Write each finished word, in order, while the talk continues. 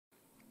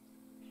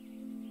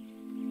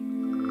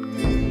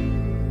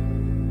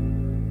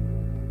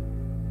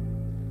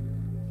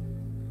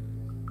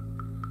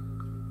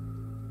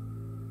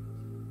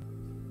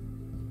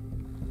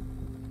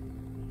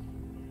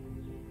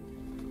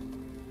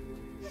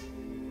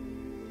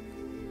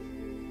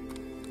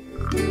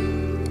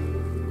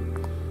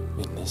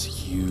this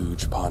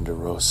huge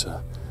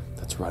ponderosa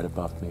that's right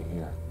above me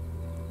here.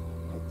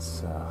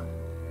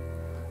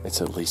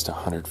 It's at least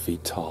 100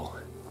 feet tall.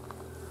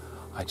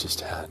 I just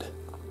had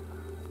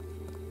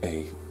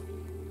a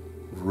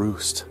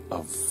roost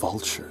of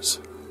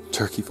vultures,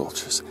 turkey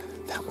vultures.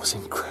 That was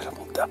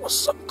incredible. That was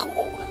so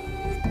cool.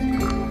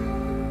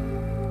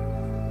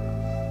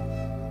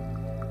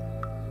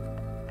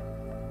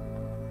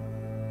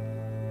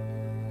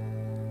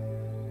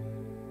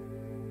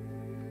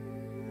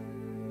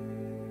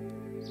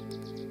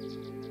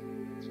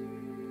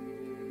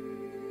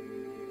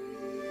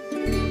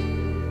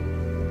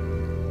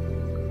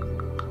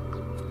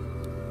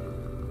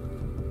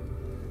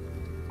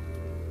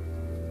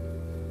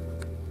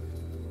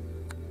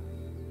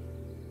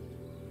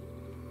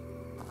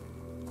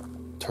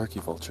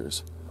 Turkey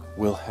vultures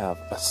will have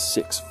a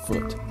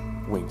 6-foot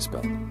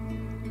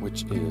wingspan,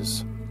 which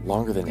is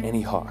longer than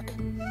any hawk.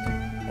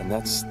 And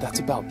that's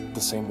about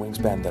the same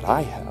wingspan that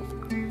I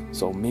have.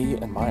 So me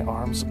and my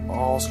arms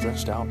all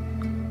stretched out,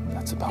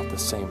 that's about the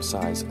same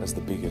size as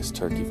the biggest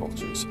turkey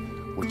vultures,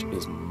 which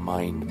is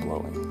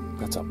mind-blowing.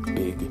 That's a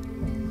big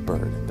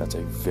bird. That's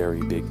a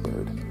very big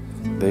bird.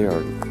 They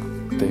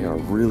are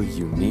really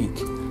unique,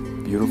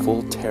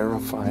 beautiful,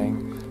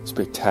 terrifying,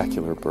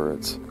 spectacular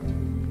birds.